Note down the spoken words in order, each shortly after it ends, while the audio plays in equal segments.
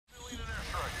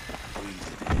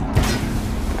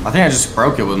I think I just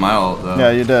broke it with my ult, though.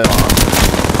 Yeah, you did.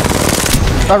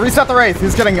 Reset the Wraith.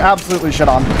 He's getting absolutely shit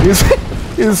on.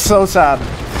 He's so sad.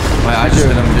 Wait, I just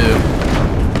hit him, too.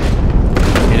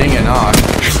 He didn't get knocked.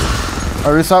 I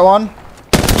reset one.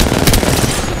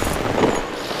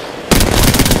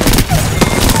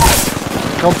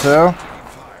 Killed two.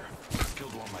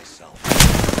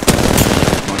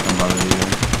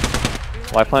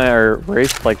 Life planet or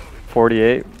Wraith like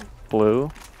 48 blue.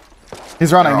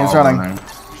 He's running. He's running.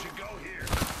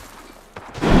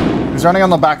 He's running on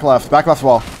the back left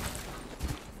wall.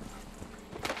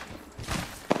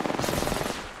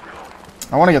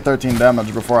 I want to get 13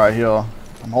 damage before I heal.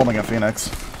 I'm holding a Phoenix.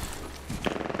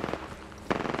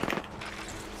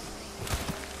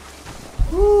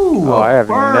 Ooh, oh, I have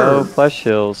no flesh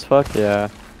heals. Fuck yeah.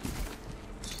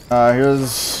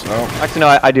 Here's... Oh. Actually,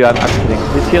 no, I do. I'm kidding.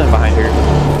 He's healing behind her.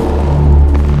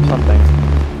 Something.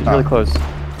 He's really close.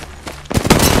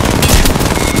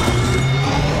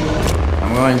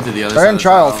 I'm going to the other side. They're in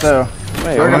trials, too.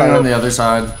 Wait, I'm going on the other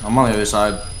side. I'm on the other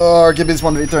side. Oh, Gibby's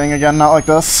 1v3ing again, not like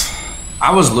this.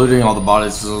 I was looting all the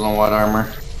bodies because I was on white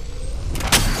armor.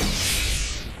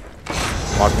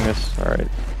 Walking this. Alright.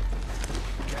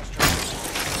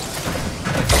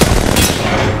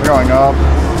 We're going up.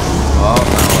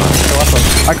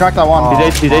 Oh, I cracked that one.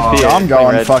 He's HP. I'm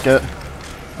going, fuck it.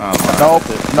 Oh,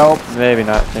 nope. Maybe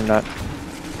not. Maybe not.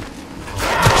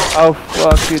 Oh,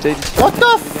 fuck, dude. They just... What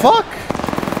the fuck?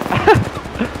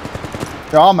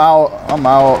 Yo, I'm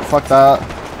out. Fuck that.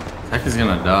 Heck is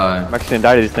gonna die. I'm actually gonna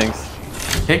die to these things.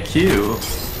 Hit Q.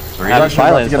 He's actually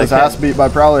about to get his ass beat by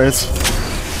prowlers.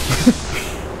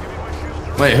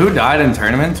 Wait, who died in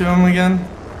tournament to him again?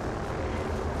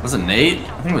 Was it Nate?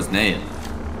 I think it was Nate.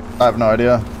 I have no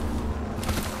idea.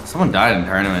 Someone died in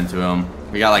tournament to him.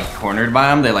 We got like cornered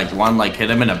by him. They like one like hit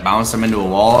him and it bounced him into a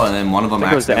wall, and then one of them I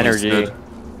think it was the energy. Stood.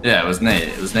 Yeah, it was Nate.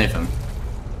 It was Nathan.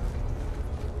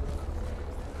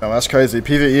 Oh, that's crazy.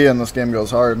 PvE in this game goes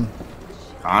hard.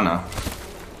 Kinda.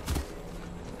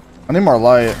 I need more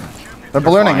light. They're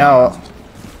ballooning out.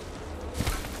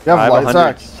 You have light,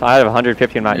 Zach? I have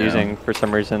 150 I'm not using for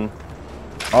some reason.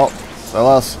 Oh, so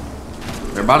less.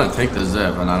 They're about to take the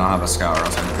zip, and I don't have a scout, or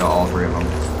else I can kill all three of them.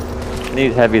 I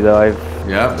need heavy though.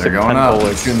 Yep, they're going up.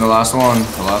 They're shooting the last one.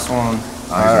 The last one.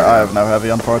 I have no heavy,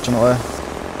 unfortunately.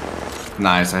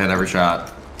 Nice, I hit every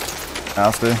shot.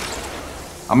 Nasty.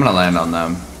 I'm gonna land on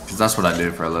them, because that's what I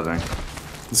do for a living.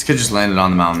 This kid just landed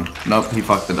on the mountain. Nope, he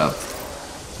fucked it up.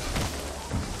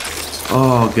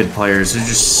 Oh, good players. They're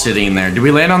just sitting there. Did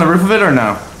we land on the roof of it or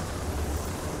no?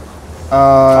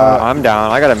 I'm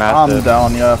down. I got a massive. I'm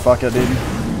down, yeah. Fuck it, dude.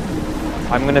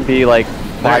 I'm gonna be like...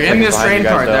 They're in this train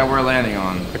cart that we're landing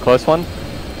on. The close one?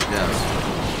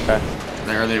 Yes. Okay.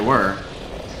 There they were.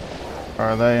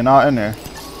 Are they not in there?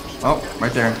 Oh,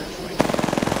 right there.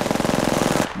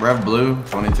 Rev blue,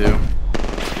 22.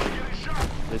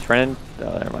 Just running?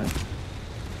 Oh, never mind.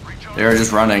 They are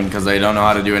just running because they don't know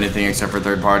how to do anything except for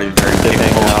third party. They're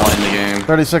capable of playing the game.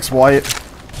 36 white.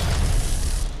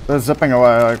 They're zipping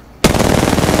away. Like...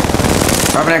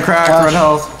 Revenant cracked, red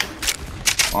health.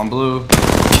 On blue.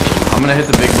 I'm gonna hit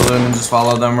the big balloon and just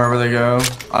follow them wherever they go.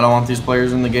 I don't want these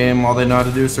players in the game. All they know how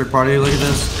to do is third party. Look at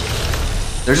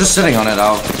this. They're just sitting on it,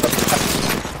 Al.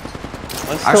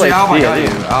 Actually, Al, I got you.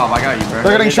 Al, I got you, bro.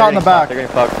 They're getting shot in the back. They're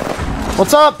getting fucked.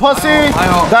 What's up, pussy?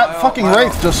 That fucking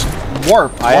Wraith just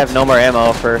warped. I have no more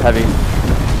ammo for heavy.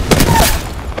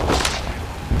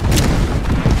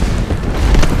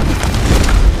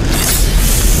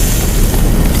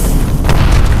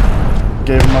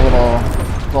 Gave him a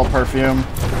little perfume.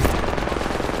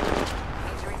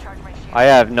 I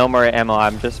have no more ammo.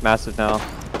 I'm just massive now.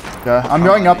 Okay, I'm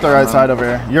going up the right side over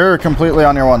here. You're completely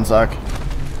on your one, Zach.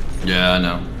 Yeah, I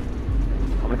know.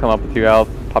 I'm gonna come up with you, Al.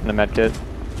 Pop in a med kit.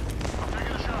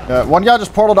 Yeah, one guy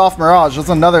just portaled off Mirage. There's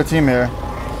another team here.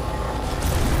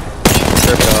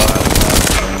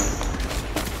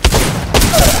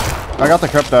 I got the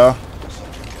crypto.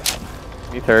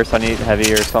 Me thirst. I need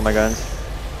heavy or some of my guns.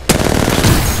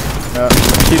 Yeah.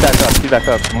 Speed back up. Speed back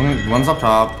up. One's up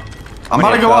top. I'm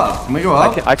about to go up. Can we go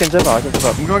up? I can zip up. I can zip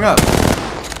up. I'm going up.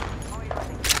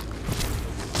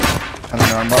 I don't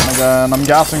know, I'm button again. I'm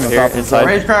gassing the top inside.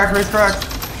 Raise crack, raise crack.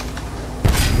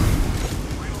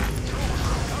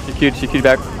 She queued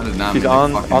back. I did not. She's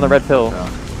on the red pill. Yeah.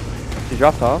 She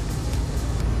dropped off.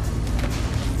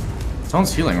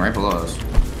 Someone's healing right below us.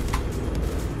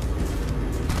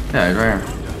 Yeah, he's right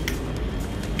here.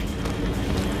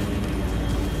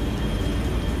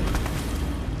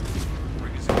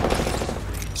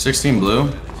 $16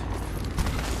 blue.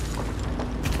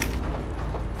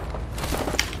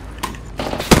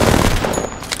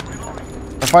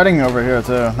 They're fighting over here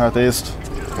too, northeast.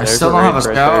 I still don't have a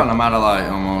scout, and I'm out of light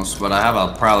almost, but I have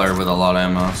a prowler with a lot of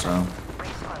ammo, so.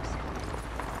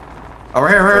 Oh,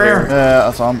 right here. Yeah,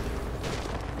 I saw him.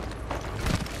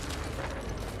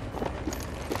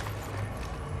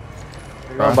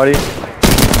 Where you going, buddy?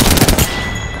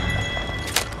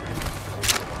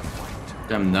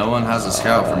 Damn, no one has a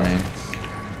scout for me.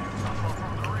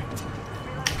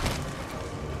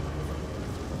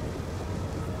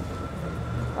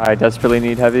 I desperately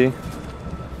need heavy.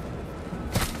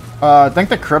 I think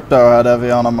the crypto had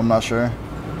heavy on him, I'm not sure.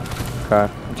 Okay.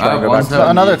 I'm trying to go back. There's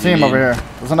another team over here.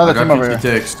 There's another team over here.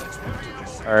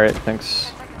 Alright,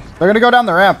 thanks. They're gonna go down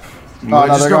the ramp. Oh, no,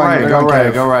 just go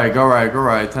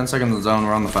right. 10 seconds of zone,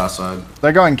 we're on the fast side.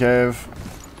 They're going cave.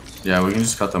 Yeah, we can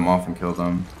just cut them off and kill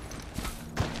them.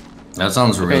 That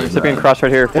sounds really bad. Sipping cross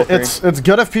right here. It's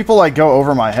good if people like go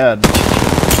over my head.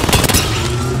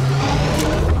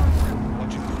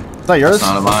 Is that yours? It's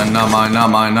not mine, not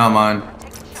mine.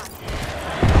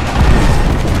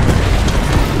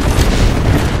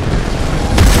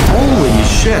 Holy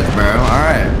shit, bro.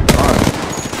 Alright.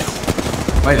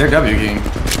 Wait, they're W king.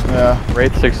 Yeah.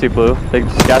 Wraith 60 blue. They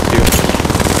just got you.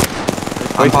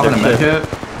 I'm popping a med kit.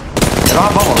 They don't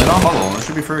have bubble. It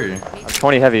should be free. I'm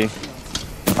 20 heavy.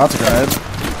 That's a grenade.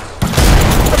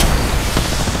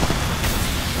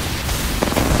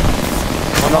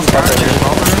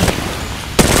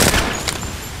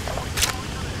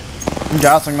 I'm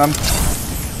gassing them.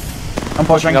 I'm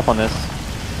pushing up on this.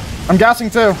 I'm gassing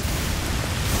too.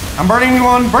 I'm burning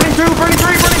one, burning two, burning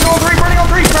three, burning all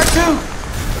three, crack two.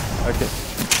 Okay.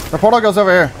 The portal goes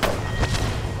over here.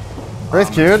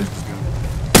 Wraith queued.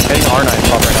 Getting R9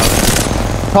 pop right now.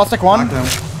 Caustic one. They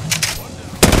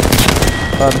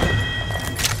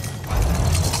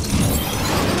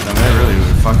really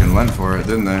fucking went for it,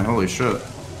 didn't they? Holy shit.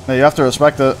 Yeah, you have to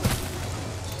respect it.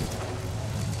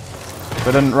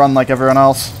 They didn't run like everyone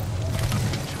else.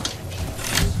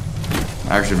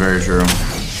 Actually, very true.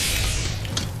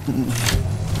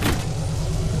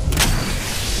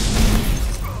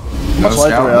 How much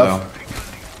light do we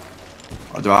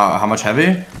have? How much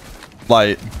heavy?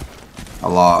 Light. A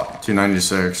lot.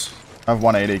 296. I have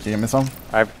 180. Can you give me some?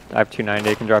 I have 290.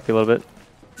 I can drop you a little bit.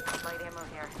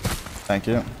 Thank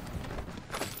you.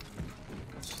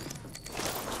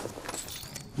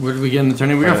 Where did we get in the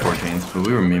tourney? We got 14th, but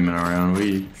we were memeing around.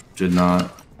 We did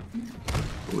not.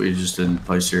 We just didn't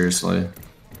play seriously.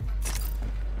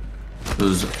 It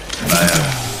was bad.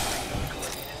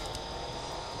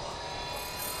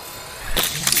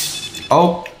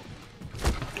 Oh!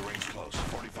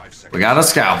 We got a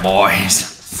scout,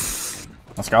 boys.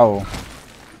 Let's go.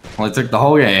 Only took the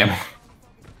whole game.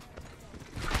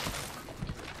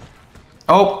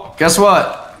 Oh, guess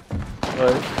what?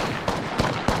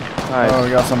 Nice. Oh, we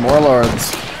got some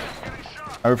warlords.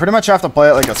 We pretty much have to play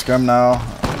it like a scrim now.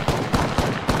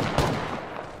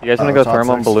 You guys wanna go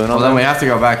thermal and balloon on Well, then we have to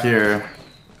go back here.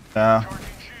 Yeah.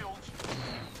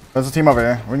 There's a team over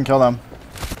here. We can kill them.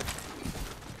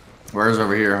 Where is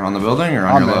over here? On the building or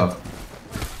on your me. left?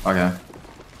 Okay.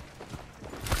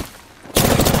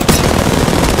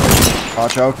 Oh,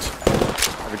 choked.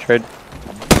 Every trade.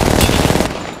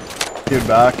 Dude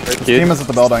back. This team is at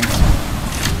the building.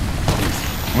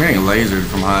 I'm getting lasered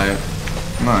from high.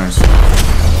 Nice.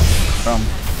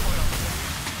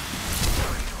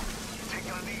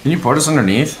 Can you port us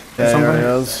underneath? Yeah, here he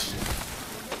is.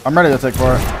 I'm ready to take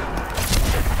for it.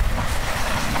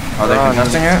 Are they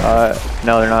contesting it?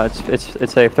 No, they're not.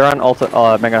 It's safe. They're on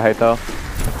mega height though.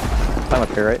 I'm up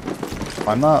here, right?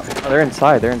 I'm not. Oh, they're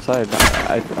inside. They're inside. We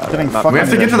have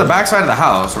to get to the back side of the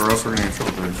house, or else we're gonna get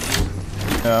filtered.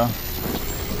 Yeah.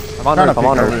 I'm on roof. I'm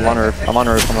on roof. I'm on roof. I'm on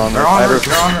roof. I'm on roof. They're on roof.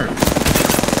 They're on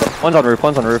roof. One's on roof.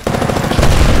 One's on roof.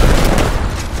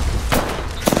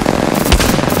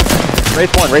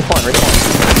 Wraith one. Wraith one. Wraith one.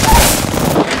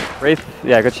 Wraith.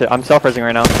 Yeah, good shit. I'm self-resing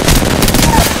right now.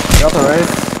 Got the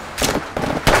Wraith.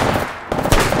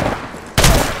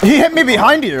 He hit me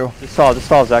behind you. Just stall,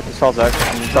 Zach. Just stall, Zach.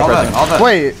 I'm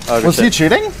Wait, was he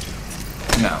cheating?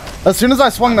 No. As soon as I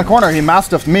swung the corner, he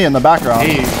mastiffed me in the background.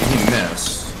 He missed.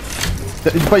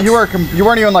 But you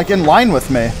weren't even like in line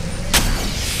with me.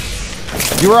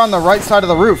 You were on the right side of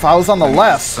the roof. I was on the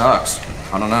left. Sucks.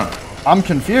 I don't know. I'm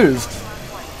confused.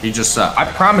 He just I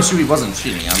promise you he wasn't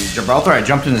cheating. Gibraltar, I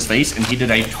jumped in his face and he did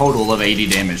a total of 80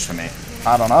 damage to me.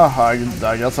 I don't know. I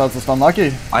guess that's just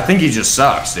unlucky. I think he just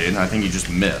sucks, dude. I think he just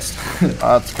missed.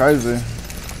 That's crazy.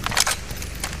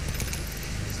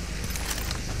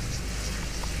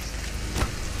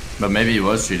 But maybe he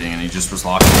was cheating and he just was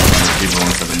locking up people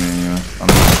instead of me. Yeah.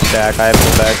 Back. I have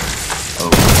no back.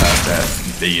 Oh, that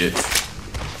bitch.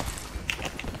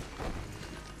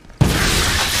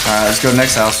 Alright, let's go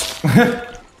next house.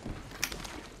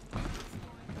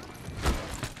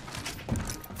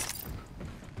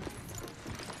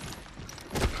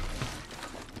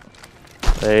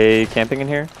 They camping in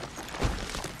here?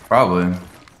 Probably.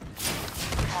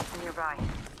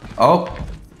 Oh,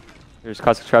 There's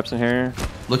caustic traps in here.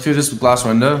 look through this glass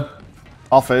window.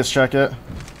 I'll face check it.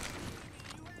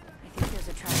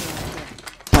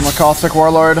 I'm a caustic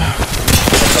warlord. Good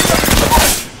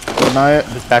night.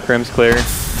 This back room's clear.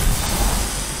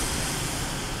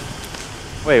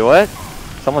 Wait, what?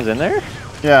 Someone's in there?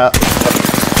 Yeah.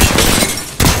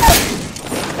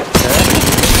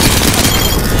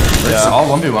 They're just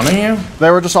all 1v1ing you?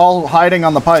 They were just all hiding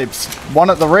on the pipes.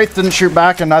 The Wraith didn't shoot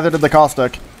back, and neither did the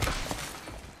caustic.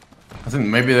 I think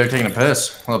maybe they're taking a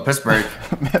piss. A little piss break.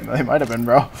 They might have been,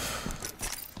 bro.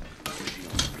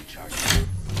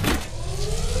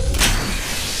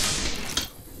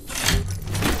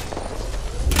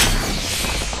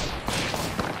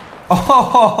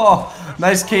 Oh,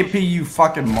 nice KP, you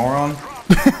fucking moron.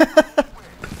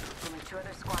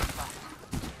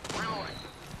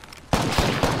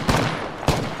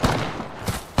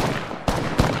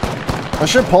 The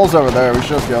ship pulls over there. We should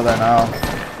just go there now.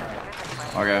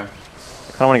 Okay. I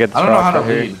don't want to get this I don't know how to rock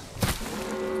right lead.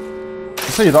 You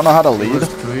say you don't know how to lead?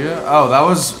 Oh, that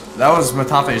was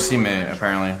Matafe's teammate,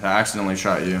 apparently, that accidentally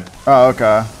shot you. Oh,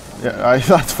 okay. Yeah,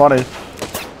 that's funny.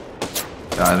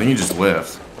 Yeah, I think you just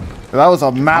whiffed. That was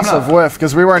a massive whiff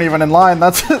because we weren't even in line.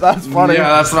 That's funny. Yeah,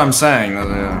 that's what I'm saying.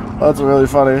 Yeah. That's really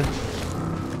funny.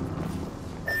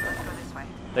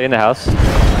 They in the house?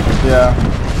 Yeah.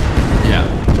 Yeah.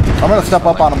 I'm gonna step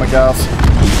up on him and gas.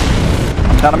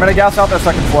 I'm gonna gas out their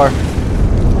second floor.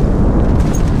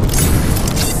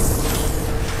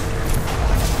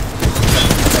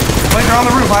 Wait, they're on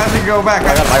the roof. I had to go back.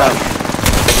 I got him.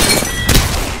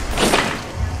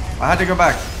 I had to go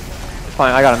back. It's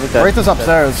fine, I got him. He's dead. Wraith is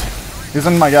upstairs. He's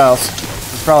in my gas.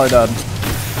 He's probably dead.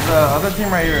 There's the other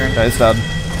team right here. Yeah, he's dead.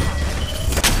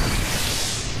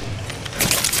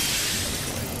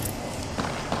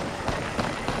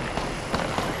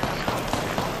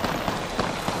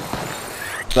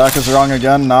 Zach is wrong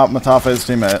again, not Matafe's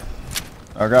teammate.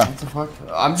 Okay. What the fuck?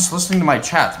 I'm just listening to my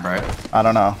chats, bro. I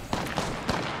don't know.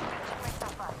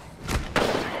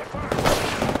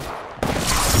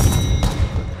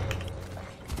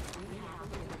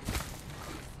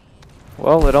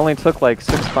 Well, it only took like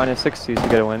 6 minus 60s to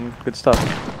get a win. Good stuff.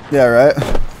 Yeah, right?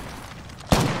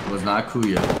 It was not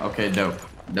Kuya. Okay, dope.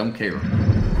 Don't care. You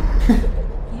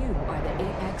are the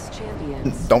Apex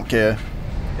champions. Don't care.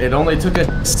 It only took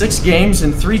us 6 games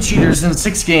and 3 cheaters in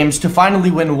 6 games to finally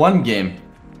win 1 game.